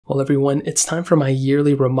Well, everyone, it's time for my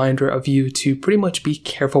yearly reminder of you to pretty much be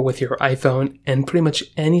careful with your iPhone, and pretty much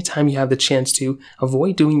anytime you have the chance to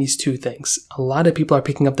avoid doing these two things. A lot of people are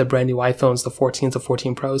picking up the brand new iPhones, the 14s, the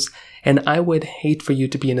 14 Pros, and I would hate for you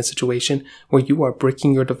to be in a situation where you are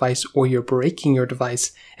bricking your device or you're breaking your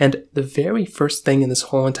device. And the very first thing in this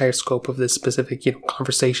whole entire scope of this specific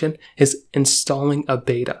conversation is installing a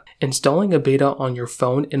beta. Installing a beta on your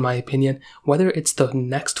phone, in my opinion, whether it's the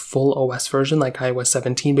next full OS version like iOS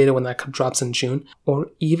 17 beta when that drops in June, or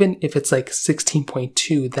even if it's like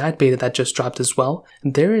 16.2, that beta that just dropped as well,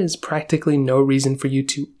 there is practically no reason for you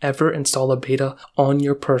to ever install a beta on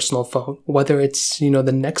your personal phone. Whether it's,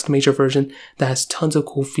 the next major version that has tons of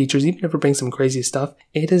cool features, even if it brings some crazy stuff,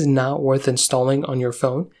 it is not worth installing on your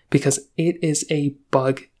phone because it is a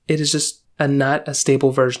bug. It is just not a stable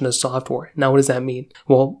version of software. Now, what does that mean?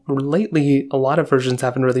 Well, lately, a lot of versions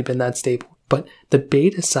haven't really been that stable. But the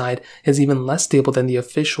beta side is even less stable than the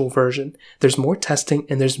official version. There's more testing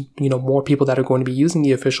and there's, more people that are going to be using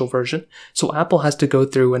the official version. So Apple has to go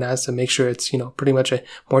through and has to make sure it's, pretty much a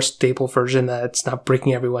more stable version that it's not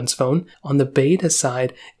breaking everyone's phone. On the beta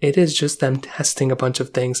side, it is just them testing a bunch of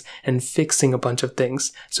things and fixing a bunch of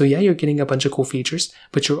things. So yeah, you're getting a bunch of cool features,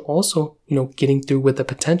 but you're also, getting through with the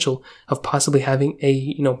potential of possibly having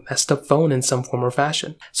a, messed up phone in some form or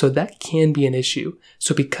fashion. So that can be an issue.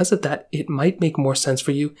 So because of that, it might make more sense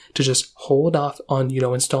for you to just hold off on,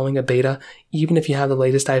 installing a beta, even if you have the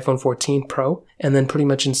latest iPhone 14 Pro, and then pretty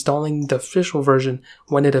much installing the official version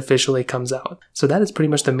when it officially comes out. So that is pretty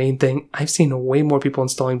much the main thing. I've seen way more people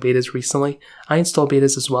installing betas recently. I install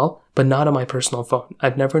betas as well, but not on my personal phone.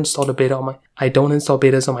 I've never installed a beta I don't install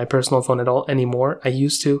betas on my personal phone at all anymore. I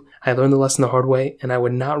used to. I learned the lesson the hard way, and I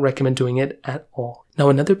would not recommend doing it at all. Now,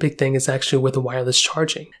 another big thing is actually with wireless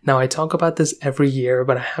charging. Now, I talk about this every year,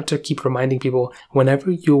 but I have to keep reminding people, whenever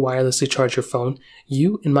you wirelessly charge your phone,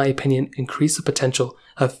 you, in my opinion, increase the potential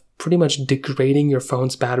of pretty much degrading your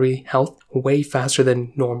phone's battery health way faster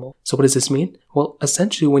than normal. So what does this mean? Well,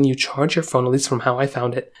 essentially when you charge your phone, at least from how I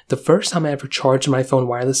found it, the first time I ever charged my phone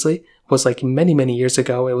wirelessly was like many, many years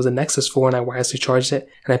ago. It was a Nexus 4 and I wirelessly charged it,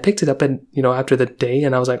 and I picked it up and, after the day,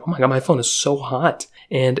 and I was like, oh my God, my phone is so hot.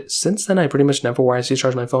 And since then, I pretty much never wirelessly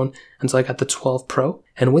charged my phone until I got the 12 Pro.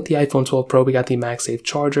 And with the iPhone 12 Pro, we got the MagSafe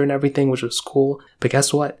charger and everything, which was cool. But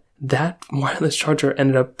guess what? That wireless charger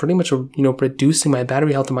ended up pretty much, reducing my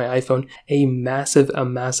battery health on my iPhone a massive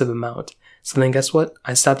amount. So then guess what?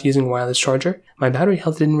 I stopped using wireless charger. My battery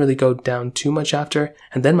health didn't really go down too much after.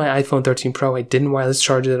 And then my iPhone 13 Pro, I didn't wireless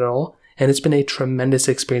charge it at all. And it's been a tremendous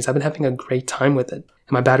experience. I've been having a great time with it.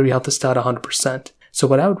 And my battery health is still at 100%. So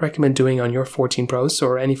what I would recommend doing on your 14 Pros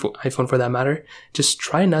or any iPhone for that matter, just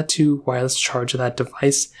try not to wireless charge that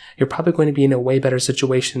device. You're probably going to be in a way better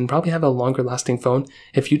situation, probably have a longer lasting phone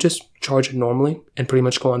if you just charge it normally and pretty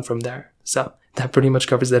much go on from there. So that pretty much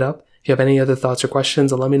covers it up. If you have any other thoughts or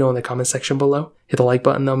questions, let me know in the comment section below. Hit the like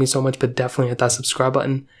button, that would mean so much, but definitely hit that subscribe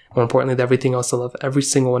button. More importantly than everything else, I love every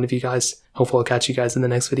single one of you guys. Hopefully I'll catch you guys in the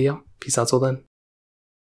next video. Peace out till then.